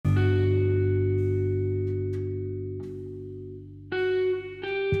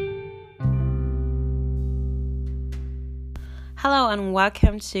Hello and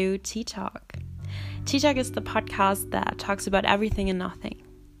welcome to Tea Talk. Tea Talk is the podcast that talks about everything and nothing.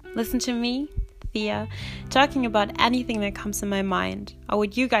 Listen to me, Thea, talking about anything that comes in my mind, or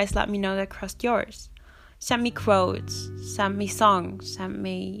would you guys let me know that crossed yours? Send me quotes, send me songs, send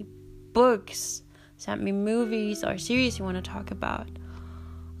me books, send me movies or series you want to talk about.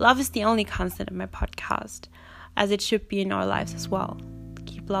 Love is the only constant in my podcast, as it should be in our lives as well.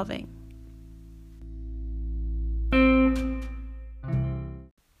 Keep loving.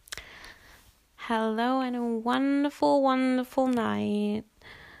 Hello and a wonderful, wonderful night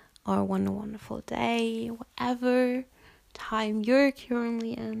or wonderful day, whatever time you're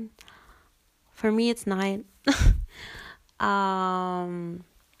currently in. For me, it's night.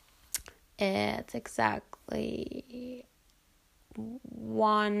 It's exactly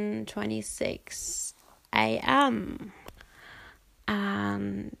 1:26 a.m.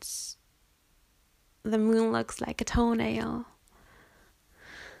 and the moon looks like a toenail.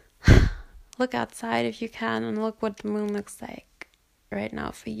 Look outside if you can and look what the moon looks like right now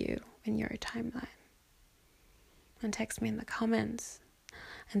for you in your timeline. And text me in the comments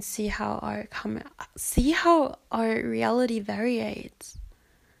and see how our reality varies.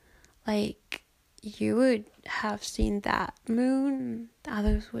 Like, you would have seen that moon,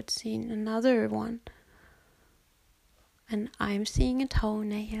 others would seen another one. And I'm seeing a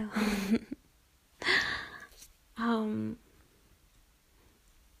toenail.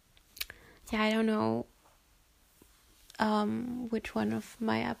 Yeah, I don't know which one of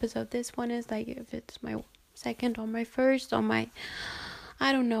my episode this one is, like if it's my second or my first or my,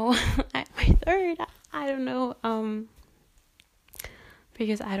 I don't know, my third, I don't know,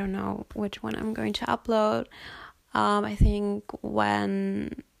 because I don't know which one I'm going to upload. I think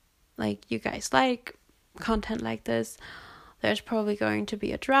when, like, you guys like content like this, there's probably going to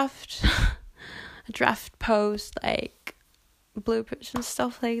be a draft post, like bloopers and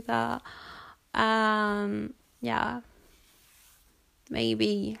stuff like that. Yeah,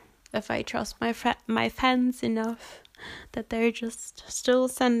 maybe if I trust my fans enough that they're just still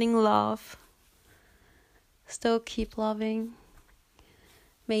sending love, still keep loving,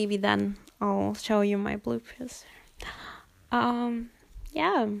 maybe then I'll show you my bloopers.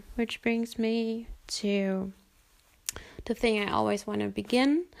 Yeah, which brings me to the thing I always want to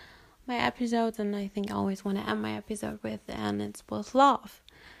begin my episodes, and I think I always want to end my episode with, and it's with love.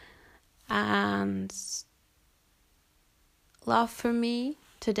 And love for me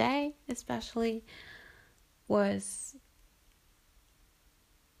today especially was,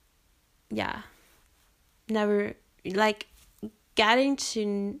 never, like, getting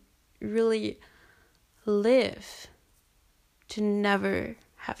to really live, to never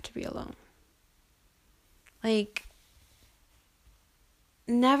have to be alone. Like,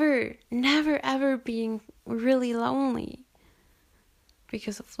 never ever being really lonely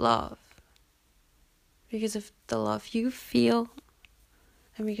because of love. Because of the love you feel,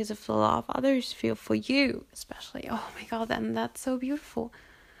 and because of the love others feel for you, especially. Oh my God, and that's so beautiful.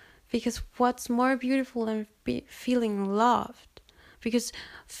 Because what's more beautiful than feeling loved? Because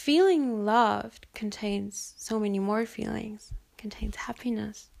feeling loved contains so many more feelings. Contains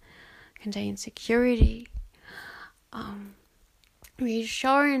happiness, contains security,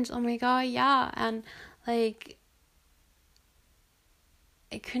 reassurance. Oh my God, yeah, and like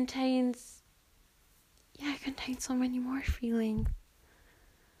it contains so many more feelings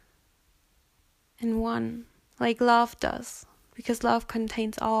in one, like love does, because love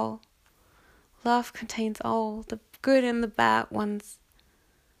contains all. Love contains all, the good and the bad ones.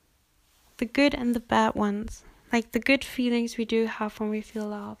 The good and the bad ones. Like the good feelings we do have when we feel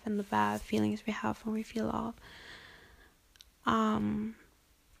love, and the bad feelings we have when we feel love. And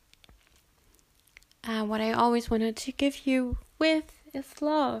what I always wanted to give you with is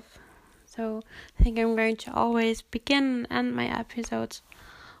love. So I think I'm going to always begin and end my episodes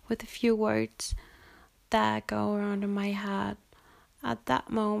with a few words that go around in my head at that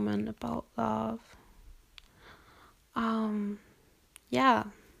moment about love. Yeah.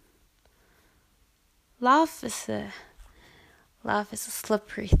 Love is a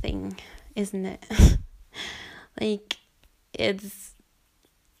slippery thing, isn't it? Like, it's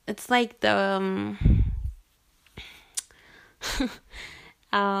like the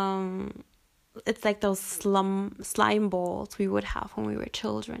it's like those slime balls we would have when we were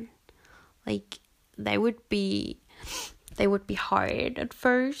children. Like, they would be hard at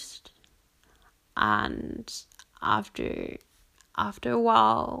first, and after a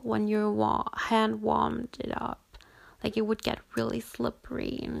while, when your hand warmed it up, like, it would get really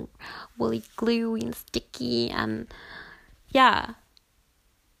slippery and really gluey and sticky, and yeah,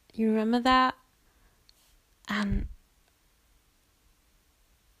 you remember that? And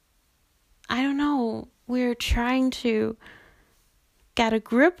I don't know, we're trying to get a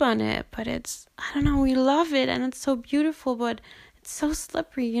grip on it, but it's, I don't know, we love it and it's so beautiful, but it's so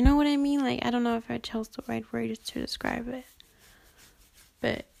slippery, you know what I mean? Like, I don't know if I chose the right words to describe it,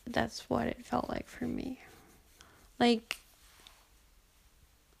 but that's what it felt like for me. Like,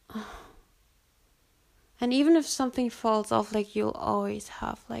 and even if something falls off, like, you'll always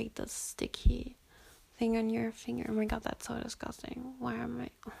have, like, the sticky thing on your finger. Oh my god, that's so disgusting. Why am I...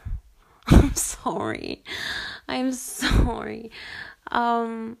 I'm sorry. I'm sorry.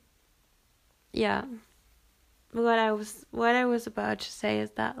 Yeah. What I was about to say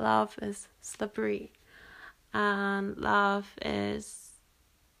is that love is slippery. And love is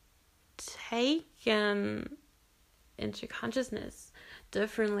taken into consciousness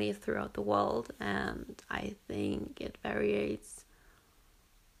differently throughout the world, and I think it varies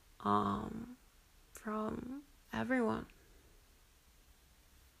from everyone,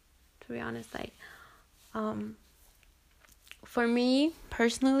 to be honest. Like, for me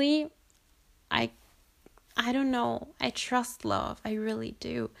personally, I don't know, I trust love, I really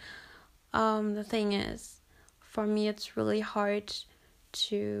do. The thing is, for me it's really hard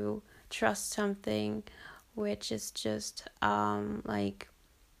to trust something which is just like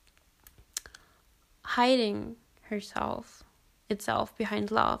hiding itself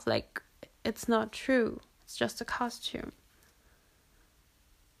behind love. Like, it's not true, it's just a costume.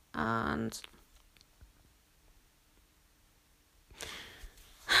 And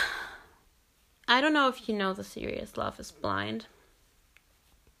I don't know if you know the series Love is Blind,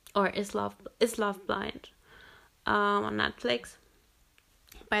 or Is Love Blind, on Netflix.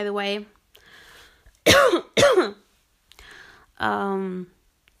 By the way, oh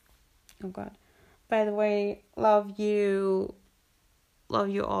god. By the way, love you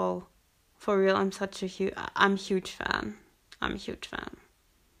all, for real. I'm a huge fan.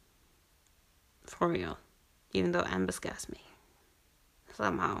 For real, even though Amber scares me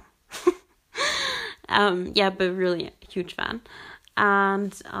somehow. Yeah, but really a huge fan.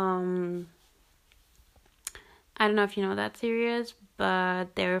 And I don't know if you know that series,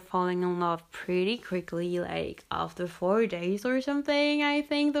 but they're falling in love pretty quickly, like after 4 days or something. I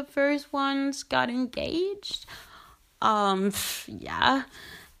think the first ones got engaged. Yeah,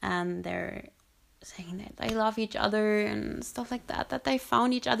 and they're saying that they love each other and stuff like that, that they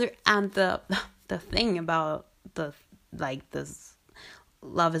found each other. And the thing about this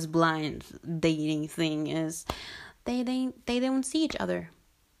Love is Blind dating thing is they don't see each other.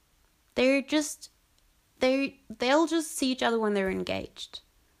 They'll just see each other when they're engaged.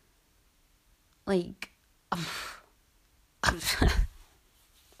 Like,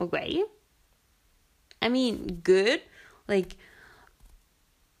 okay. I mean, good. Like,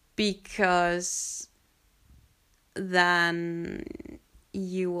 because then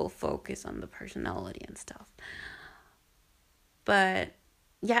you will focus on the personality and stuff. But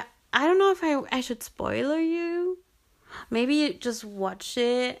yeah, I don't know if I should spoiler you. Maybe just watch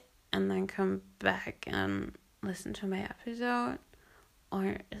it and then come back and listen to my episode.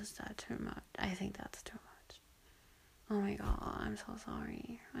 Or is that too much? I think that's too much. Oh my god, I'm so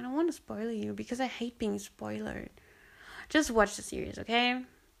sorry. I don't want to spoil you because I hate being spoiled. Just watch the series, okay?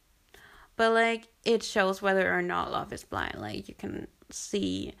 But like, it shows whether or not love is blind. Like, you can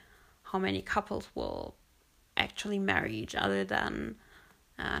see how many couples will actually marry each other then,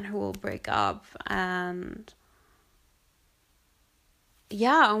 and who will break up, and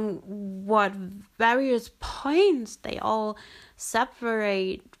yeah, what various points they all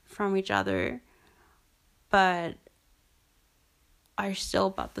separate from each other, but are still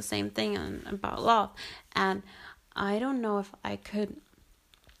about the same thing and about love. And I don't know if I could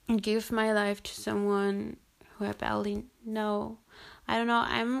give my life to someone who I barely know. I don't know,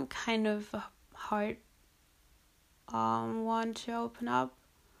 I'm kind of a hard one to open up.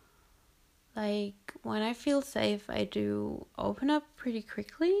 Like, when I feel safe, I do open up pretty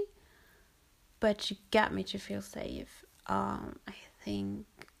quickly, but to get me to feel safe, I think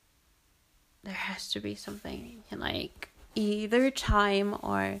there has to be something, like either time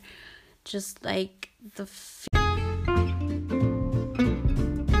or just like the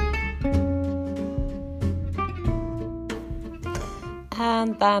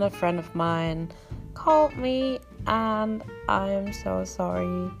and then a friend of mine called me, and I'm so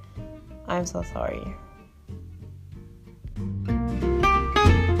sorry. And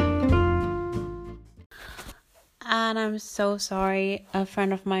I'm so sorry. A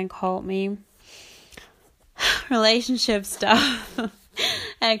friend of mine called me. Relationship stuff.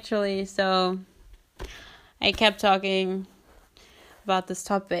 Actually, so I kept talking about this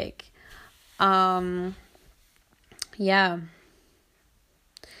topic. Yeah.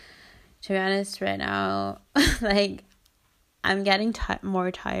 To be honest, right now, like, I'm getting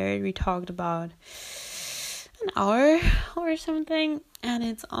more tired. We talked about an hour or something, and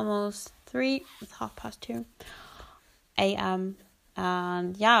it's almost 3. It's 2:30 a.m.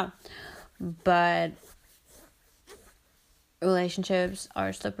 And yeah, but relationships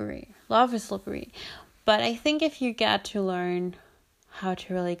are slippery. Love is slippery. But I think if you get to learn how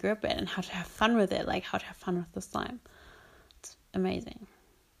to really grip it and how to have fun with it, like how to have fun with the slime, it's amazing.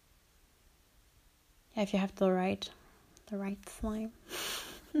 Yeah, if you have the right slime.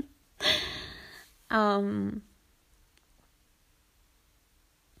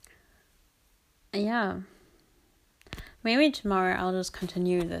 Yeah. Maybe tomorrow I'll just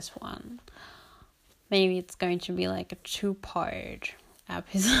continue this one. Maybe it's going to be like a 2-part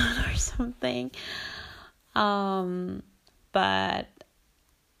episode or something. But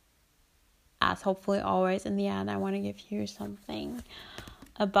as hopefully always in the end, I want to give you something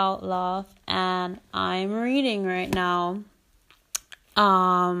about love, and I'm reading right now.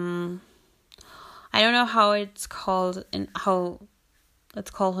 I don't know how it's called in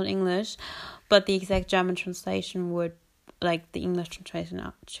English, but the exact German translation would, like the English translation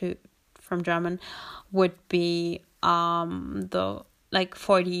from German, would be the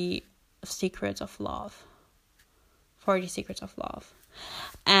 40 Secrets of Love. 40 Secrets of Love,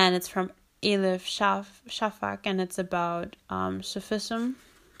 and it's from Elif Shafak, and it's about Sufism.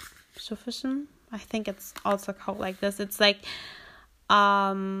 I think it's also called like this. It's like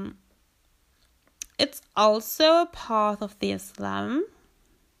it's also a part of the Islam.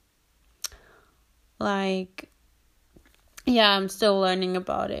 Like, yeah, I'm still learning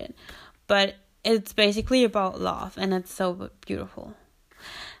about it, but it's basically about love, and it's so beautiful.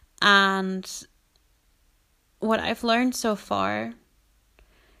 And what I've learned so far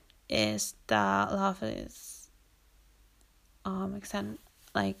is that love is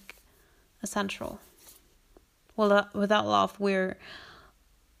essential. Well, without love, we're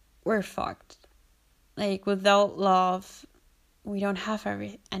fucked. Like, without love, we don't have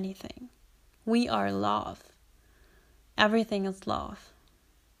anything. We are love. Everything is love.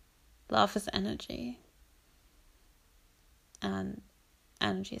 Love is energy. And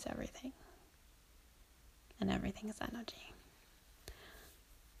energy is everything. And everything is energy.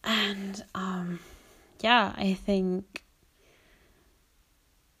 And yeah, I think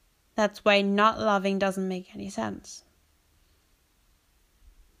that's why not loving doesn't make any sense.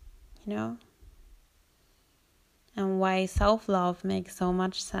 You know? And why self-love makes so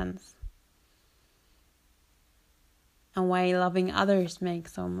much sense. And why loving others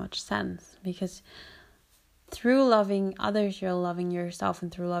makes so much sense. Because through loving others, you're loving yourself.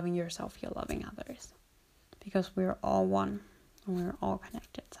 And through loving yourself, you're loving others. Because we're all one. And we're all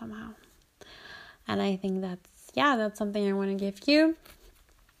connected somehow. And I think that's something I want to give you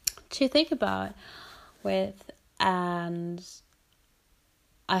to think about with. And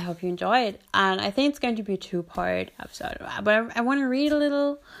I hope you enjoy it. And I think it's going to be a 2-part episode. But I want to read a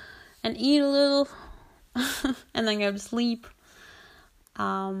little and eat a little and then go to sleep.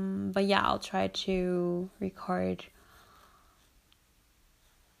 But yeah, I'll try to record.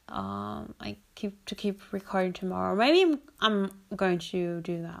 I keep recording tomorrow. Maybe I'm going to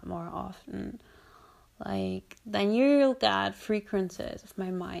do that more often. Like, then you'll get frequencies of my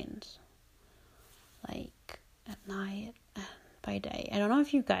mind. Like, at night and by day. I don't know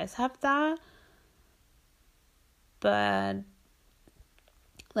if you guys have that. But,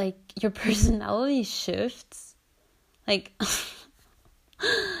 like, your personality shifts. Like,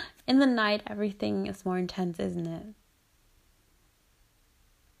 in the night, everything is more intense, isn't it?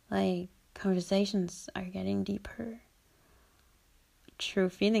 Like, conversations are getting deeper. True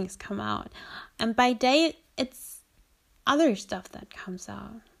feelings come out. And by day, it's other stuff that comes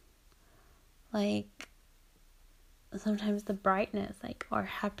out. Like, sometimes the brightness, like, or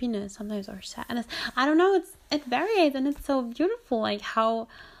happiness, sometimes our sadness. I don't know, it varies, and it's so beautiful, like, how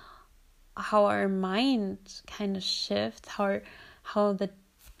our mind kind of shifts, how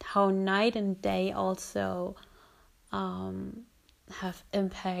night and day also have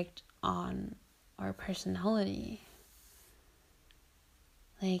impact on our personality.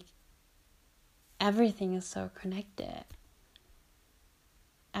 Like, everything is so connected.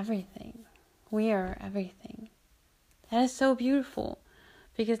 Everything. We are everything. That is so beautiful.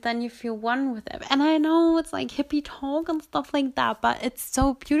 Because then you feel one with it. And I know it's like hippie talk and stuff like that, but it's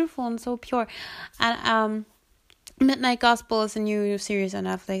so beautiful and so pure. And Midnight Gospel is a new series on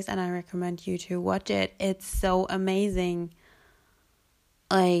Netflix, and I recommend you to watch it. It's so amazing.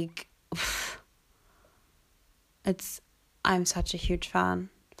 Like, I'm such a huge fan,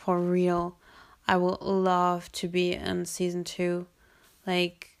 for real. I would love to be in season 2.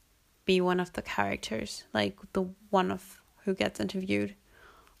 Like, be one of the characters, like the one of who gets interviewed.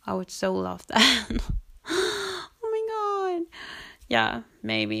 I would so love that. Oh my god. Yeah,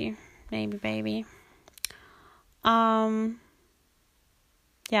 maybe.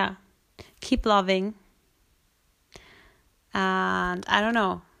 Yeah. Keep loving. And I don't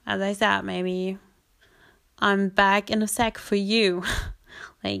know. As I said, maybe I'm back in a sec for you.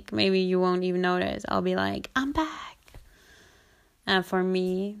 Like, maybe you won't even notice. I'll be like, I'm back. And for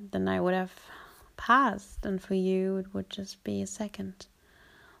me, then I would have passed. And for you, it would just be a second.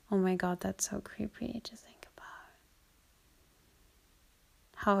 Oh my god, that's so creepy to think about.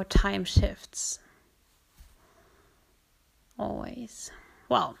 How time shifts. Always.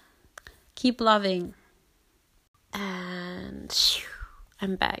 Well, keep loving. And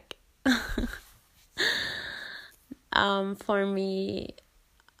I'm back. For me,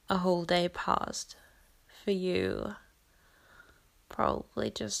 a whole day passed. For you, probably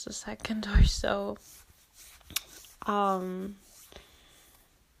just a second or so.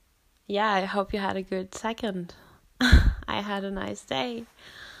 Yeah, I hope you had a good second. I had a nice day.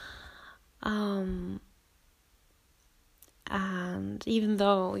 And even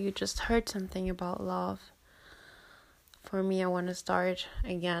though you just heard something about love, for me, I want to start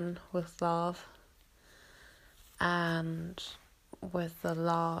again with love. And with the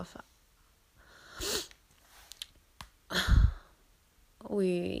love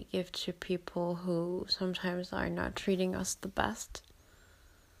we give to people who sometimes are not treating us the best.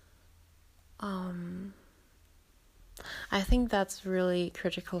 I think that's really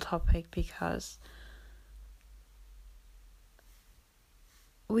critical topic because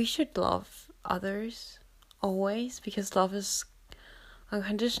we should love others always, because love is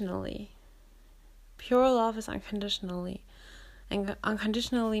unconditionally. Pure love is unconditionally. And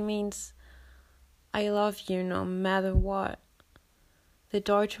unconditionally means I love you no matter what. The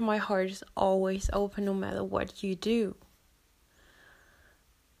door to my heart is always open no matter what you do.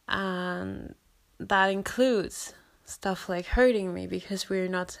 And that includes stuff like hurting me, because we're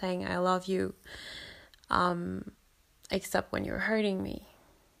not saying I love you except when you're hurting me.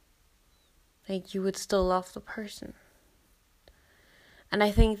 Like, you would still love the person. And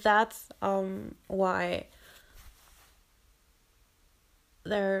I think that's why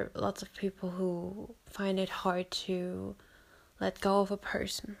there are lots of people who find it hard to let go of a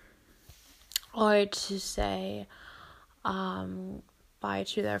person, or to say bye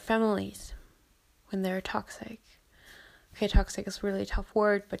to their families when they're toxic. Okay, toxic is a really tough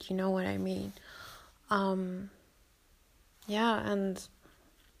word, but you know what I mean. Yeah, and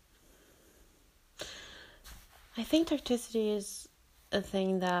I think toxicity is a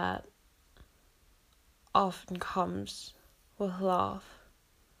thing that often comes with love.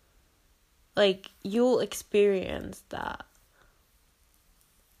 Like, you'll experience that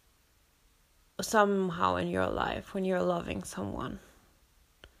somehow in your life when you're loving someone.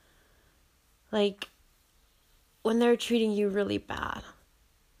 Like, when they're treating you really bad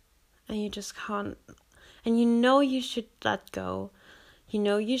and you just can't, and you know you should let go, you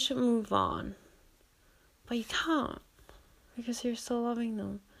know you should move on, but you can't because you're still loving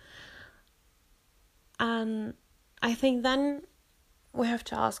them. And I think then we have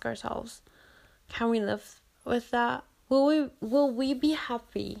to ask ourselves, can we live with that? Will we be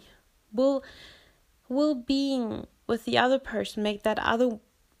happy? Will being with the other person make that other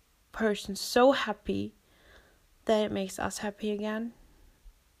person so happy that it makes us happy again?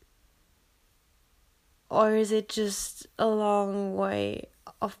 Or is it just a long way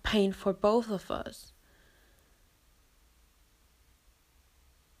of pain for both of us?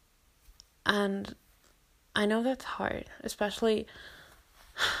 And I know that's hard, especially,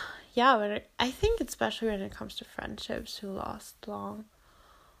 I think especially when it comes to friendships who last long,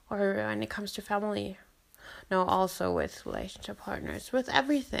 or when it comes to family. No, also with relationship partners, with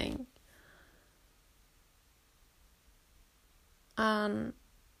everything.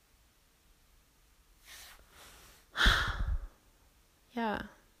 Yeah.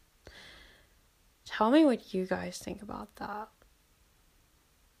 Tell me what you guys think about that.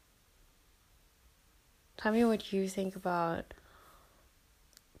 Tell me what you think about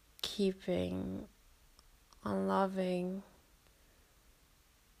keeping on loving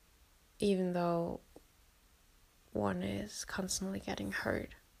even though one is constantly getting hurt.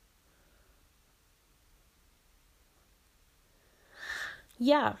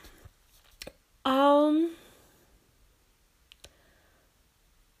 Yeah.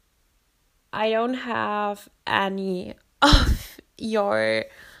 I don't have any of your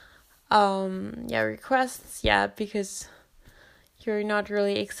requests yet because you're not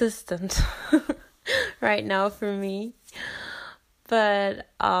really existent right now for me. But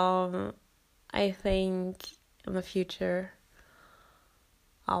I think in the future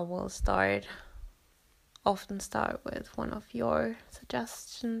I will often start with one of your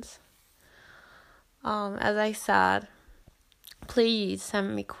suggestions. As I said, please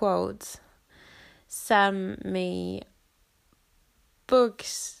send me quotes, send me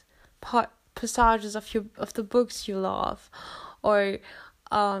books, passages of the books you love, or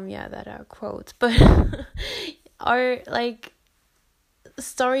that are quotes, but or like a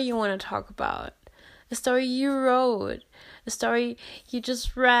story you want to talk about, a story you wrote, a story you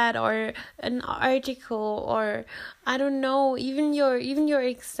just read, or an article, or I don't know, even your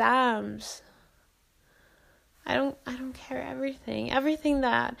exams. I don't care. Everything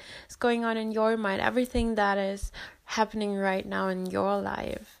that is going on in your mind, everything that is happening right now in your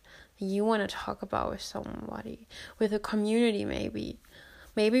life, you want to talk about with somebody, with a community.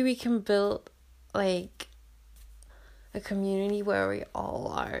 Maybe we can build like a community where we all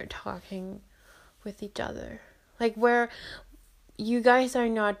are talking with each other, like where you guys are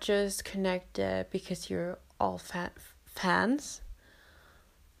not just connected because you're all fans,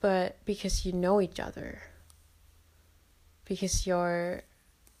 but because you know each other. Because you're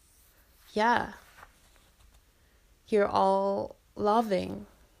all loving.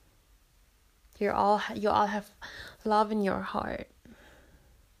 You all have love in your heart.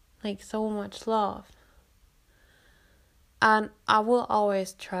 Like so much love. And I will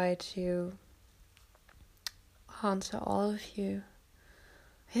always try to answer all of you.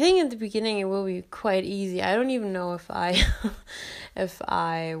 I think in the beginning it will be quite easy. I don't even know if I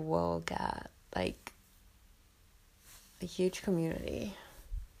will get like a huge community.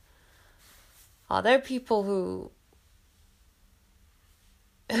 There are people who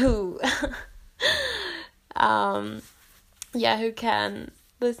who can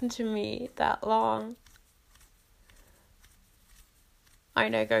listen to me that long. Are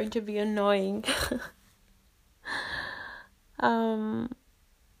they going to be annoying? I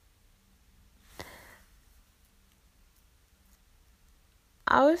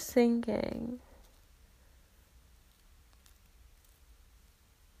was thinking,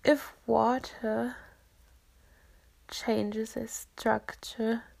 if water changes its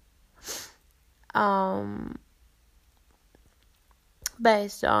structure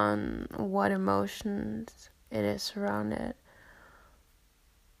based on what emotions it is around it,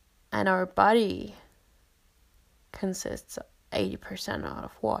 and our body consists 80% out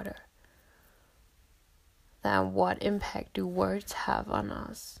of water, then what impact do words have on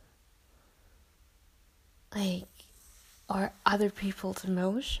us? Like, or other people's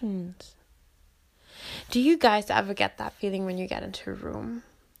emotions? Do you guys ever get that feeling when you get into a room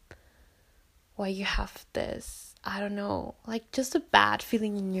where you have this, I don't know, like just a bad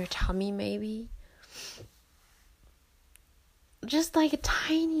feeling in your tummy maybe? Just like a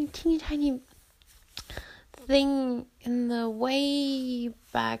teeny tiny thing in the way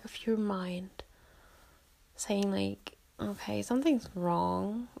back of your mind saying like, okay, something's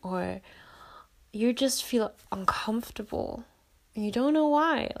wrong, or you just feel uncomfortable and you don't know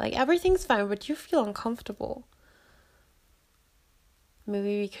why. Like everything's fine, but you feel uncomfortable.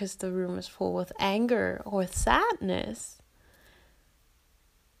 Maybe because the room is full with anger or sadness.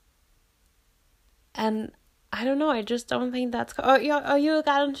 And I don't know, I just don't think that's... Or you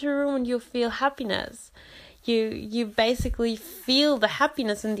got into a room and you feel happiness. You basically feel the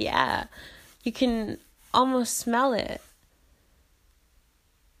happiness in the air. You can almost smell it.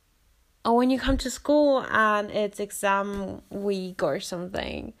 Or when you come to school and it's exam week or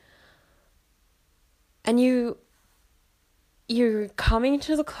something, and you're coming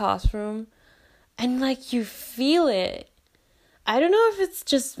to the classroom and like you feel it. I don't know if it's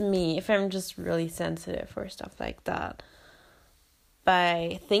just me, if I'm just really sensitive or stuff like that. But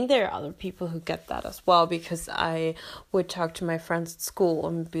I think there are other people who get that as well, because I would talk to my friends at school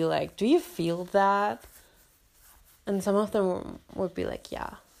and be like, do you feel that? And some of them would be like,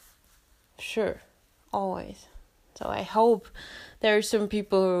 yeah, sure, always. So I hope there are some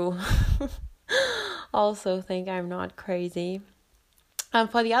people who also think I'm not crazy.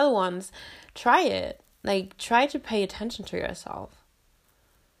 And for the other ones, try it. Like, try to pay attention to yourself.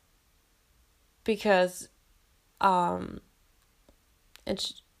 Because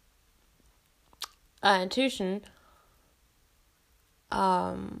intuition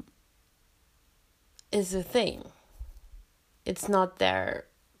is a thing. It's not there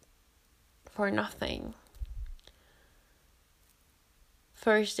for nothing.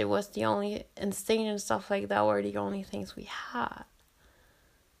 First, it was the only instinct and stuff like that were the only things we had.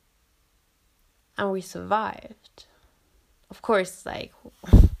 And we survived. Of course,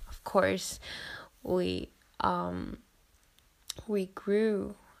 we we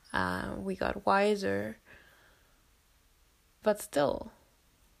grew, we got wiser, but still.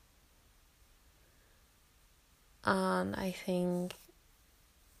 And I think,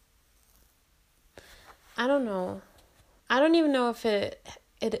 I don't know. I don't even know if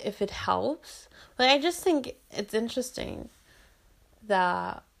it helps, but I just think it's interesting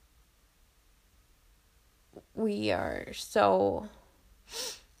that we are so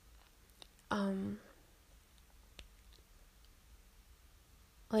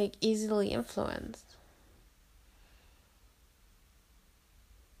like easily influenced.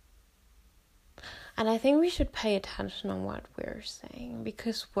 And I think we should pay attention on what we're saying,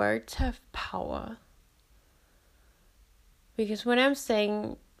 because words have power. Because when I'm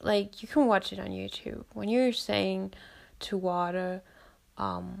saying, like, you can watch it on YouTube, when you're saying to water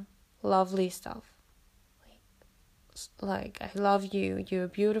lovely stuff, like I love you, you're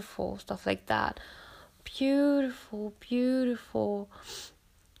beautiful, stuff like that, beautiful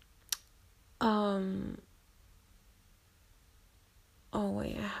oh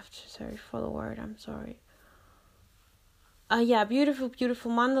wait, I have to search for the word, I'm sorry.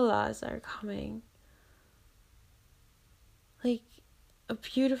 Beautiful mandalas are coming. Like a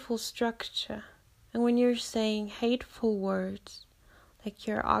beautiful structure. And when you're saying hateful words, like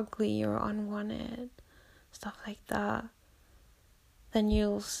you're ugly, you're unwanted, stuff like that, then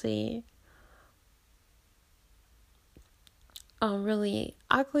you'll see really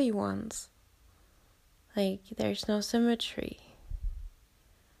ugly ones. Like there's no symmetry.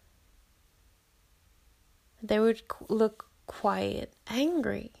 They would look quite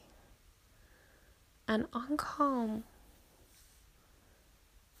angry and uncalm.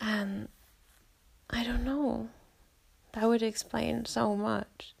 And I don't know. That would explain so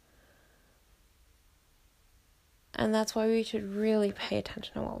much. And that's why we should really pay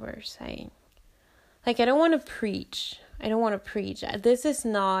attention to what we're saying. Like, I don't want to preach. This is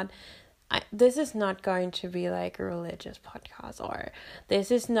not going to be like a religious podcast, or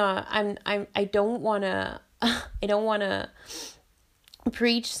this is not, I don't want to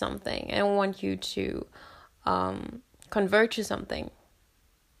preach something. I don't want you to convert to something.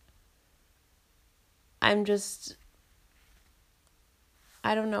 I'm just,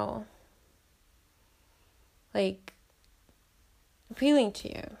 I don't know, like appealing to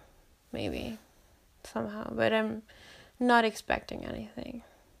you, maybe, somehow, but I'm not expecting anything.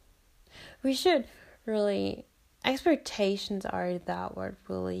 We should really, expectations are that what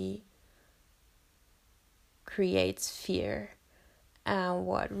really creates fear and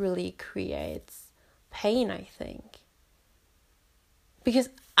what really creates pain, I think. Because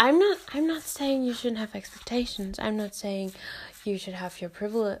I'm not saying you shouldn't have expectations. I'm not saying you should have your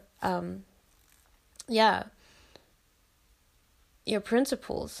your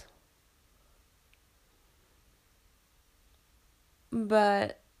principles.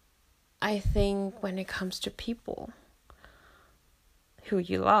 But I think when it comes to people who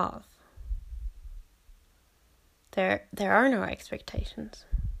you love, there are no expectations.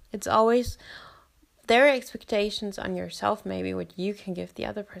 It's always, there are expectations on yourself, maybe what you can give the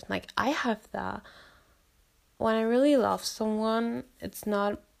other person. Like I have that. When I really love someone, it's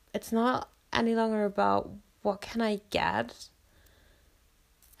not any longer about what can I get,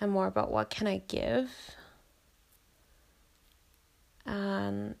 and more about what can I give.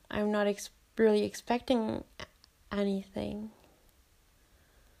 And I'm not really expecting anything.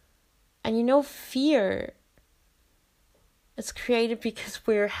 And fear is created because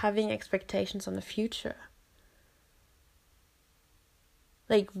we're having expectations on the future.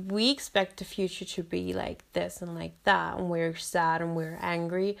 Like, we expect the future to be like this and like that, and we're sad and we're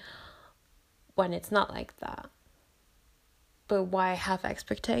angry when it's not like that. But why have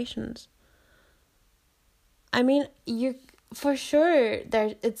expectations? I mean, for sure,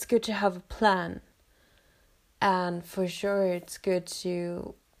 it's good to have a plan. And for sure, it's good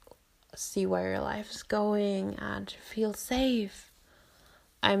to see where your life is going and to feel safe.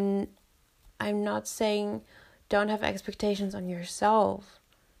 I'm not saying don't have expectations on yourself.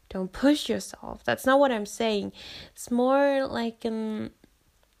 Don't push yourself. That's not what I'm saying. It's more like don't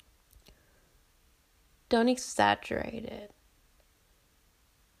exaggerate it.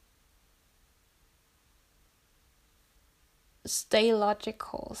 Stay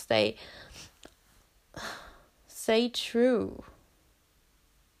logical. Stay true.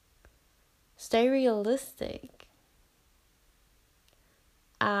 Stay realistic.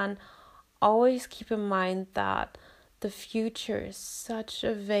 And always keep in mind that the future is such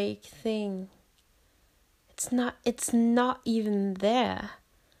a vague thing. It's not even there.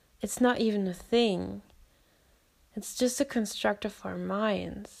 It's not even a thing. It's just a construct of our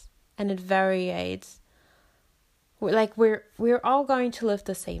minds. And it varies we're all going to live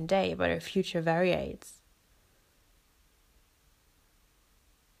the same day, but our future varies.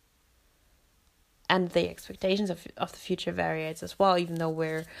 And the expectations of the future varies as well, even though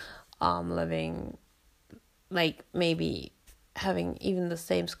we're living, like, maybe having even the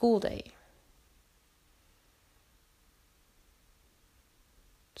same school day.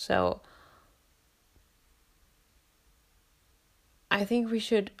 So I think we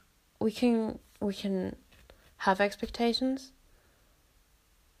can have expectations,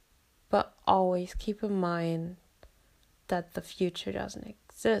 but always keep in mind that the future doesn't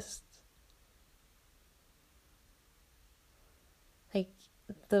exist. Like,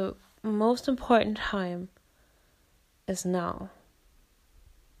 the most important time is now.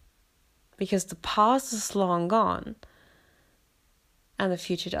 Because the past is long gone and the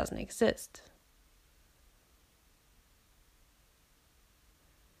future doesn't exist.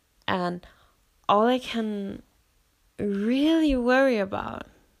 And all I can really worry about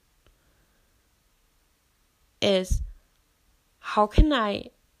is how can I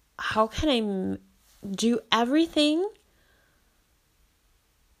do everything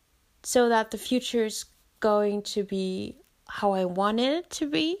so that the future is going to be how I wanted it to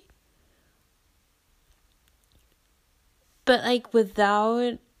be, but like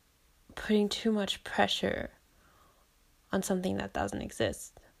without putting too much pressure on something that doesn't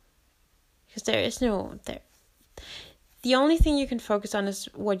exist. Because there is no there. The only thing you can focus on is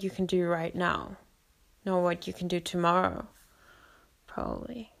what you can do right now, not what you can do tomorrow,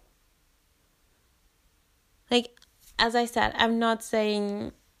 probably. Like, as I said, I'm not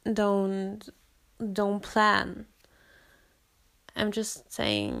saying don't plan. I'm just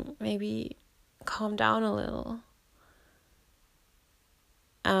saying maybe calm down a little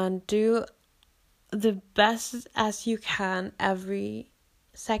and do the best as you can every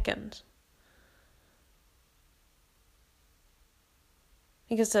second.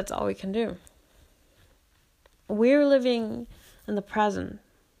 Because that's all we can do. We're living in the present.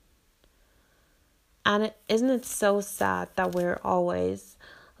 And isn't it so sad that we're always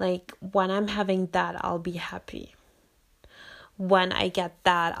like, when I'm having that, I'll be happy. When I get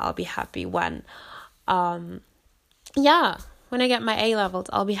that, I'll be happy. When I get my A levels,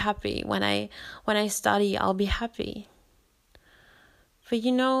 I'll be happy. When I study, I'll be happy. But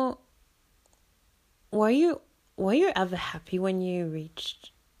you know, were you ever happy when you reached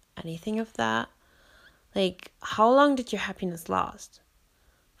anything of that? Like, how long did your happiness last?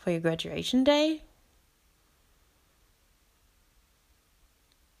 For your graduation day?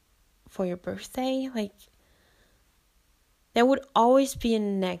 For your birthday? Like, there would always be a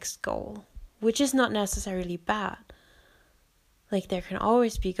next goal, which is not necessarily bad. Like, there can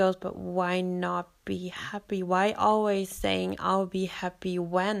always be goals, but why not be happy? Why always saying I'll be happy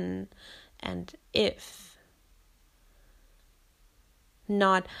when and if?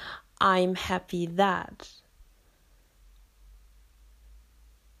 Not I'm happy that.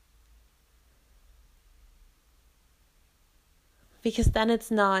 Because then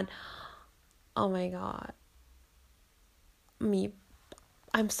it's not, oh my God,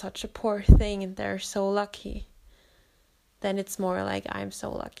 I'm such a poor thing and they're so lucky. Then it's more like, I'm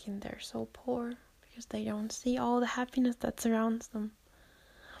so lucky and they're so poor, because they don't see all the happiness that surrounds them.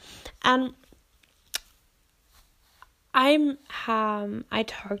 And I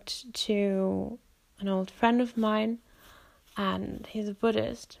talked to an old friend of mine, and he's a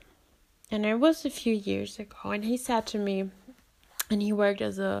Buddhist, and it was a few years ago, and he said to me, and he worked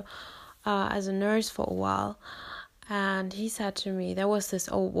as a nurse for a while, and he said to me, there was this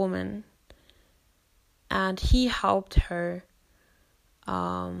old woman, and he helped her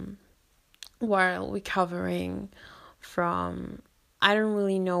while recovering from, I don't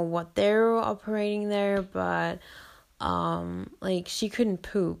really know what they were operating there, but like, she couldn't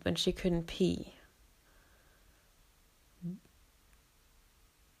poop and she couldn't pee.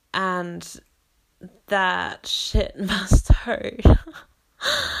 And that shit must hurt.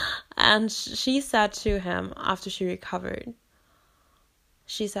 And she said to him, after she recovered,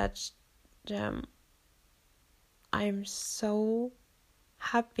 she said to him, I'm so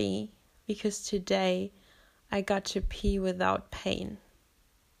happy because today I got to pee without pain.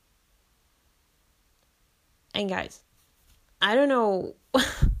 And guys, I don't know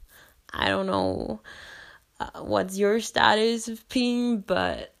what's your status of peeing,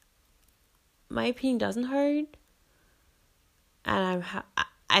 but my peeing doesn't hurt. And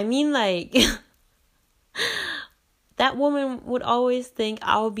I mean, like, that woman would always think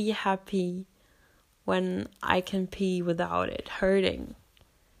I'll be happy when I can pee without it hurting.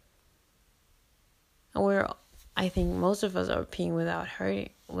 And I think most of us are peeing without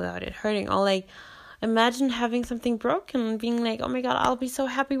it hurting. Or like, Imagine having something broken and being like, oh my God, I'll be so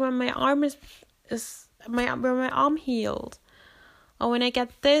happy when my arm when my arm healed, or when I get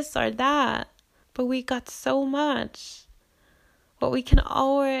this or that. But we got so much what we can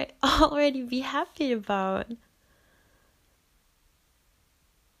already be happy about.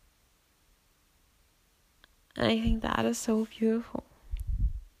 And I think that is so beautiful.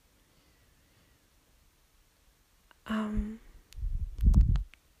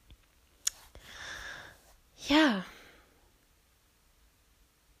 Yeah.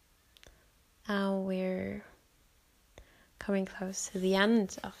 We're coming close to the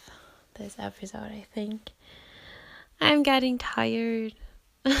end of this episode, I think. I'm getting tired.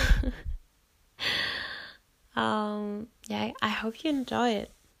 Yeah, I hope you enjoy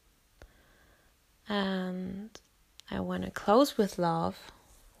it. And I want to close with love.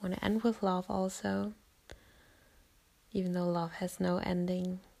 I want to end with love also. Even though love has no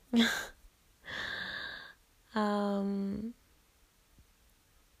ending.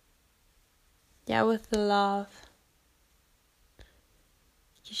 Yeah, with the love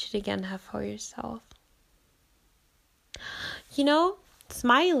you should again have for yourself. You know,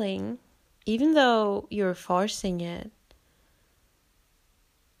 smiling, even though you're forcing it,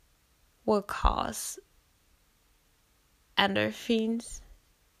 will cause endorphins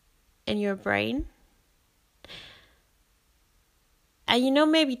in your brain.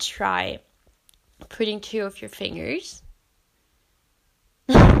 And maybe try putting 2 of your fingers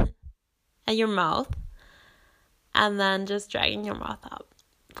at your mouth, and then just dragging your mouth up,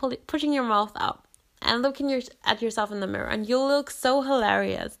 pushing your mouth up, and looking at yourself in the mirror, and you'll look so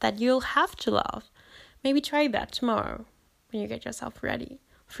hilarious that you'll have to laugh. Maybe try that tomorrow when you get yourself ready.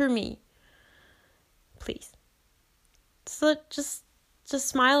 For me, please. So just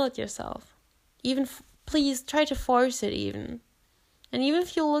smile at yourself. Even please try to force it even. And even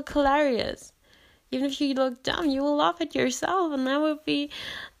if you look hilarious, even if you look dumb, you will laugh at yourself, and that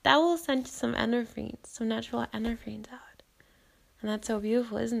will send you some endorphins, some natural endorphins out. And that's so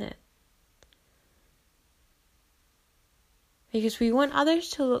beautiful, isn't it? Because we want others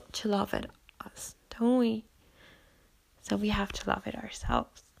to love at us, don't we? So we have to love it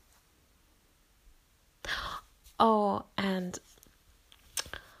ourselves. Oh, and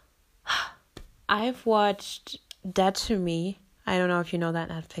I've watched Dead to Me. I don't know if you know that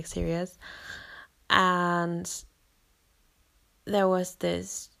Netflix series. And there was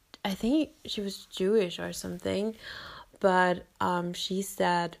this, I think she was Jewish or something, but she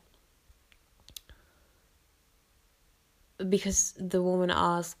said, because the woman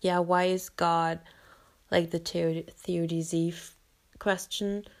asked, yeah, why is God, like the theodicy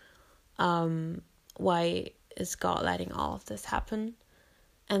question, why is God letting all of this happen?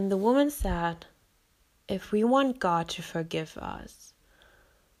 And the woman said, if we want God to forgive us,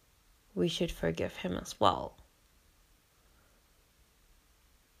 we should forgive him as well.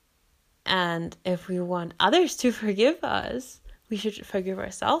 And if we want others to forgive us, we should forgive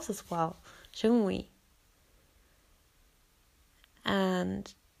ourselves as well, shouldn't we?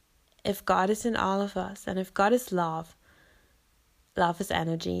 And if God is in all of us, and if God is love, love is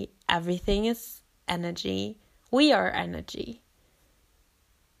energy, everything is energy, we are energy,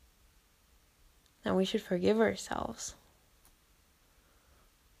 then we should forgive ourselves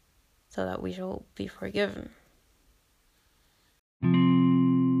so that we shall be forgiven.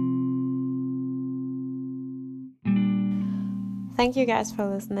 Thank you guys for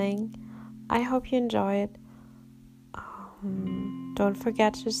listening. I hope you enjoyed. Don't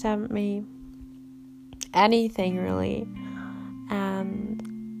forget to send me anything really.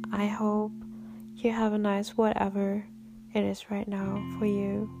 And I hope you have a nice whatever it is right now for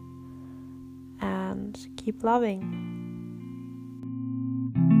you. And keep loving.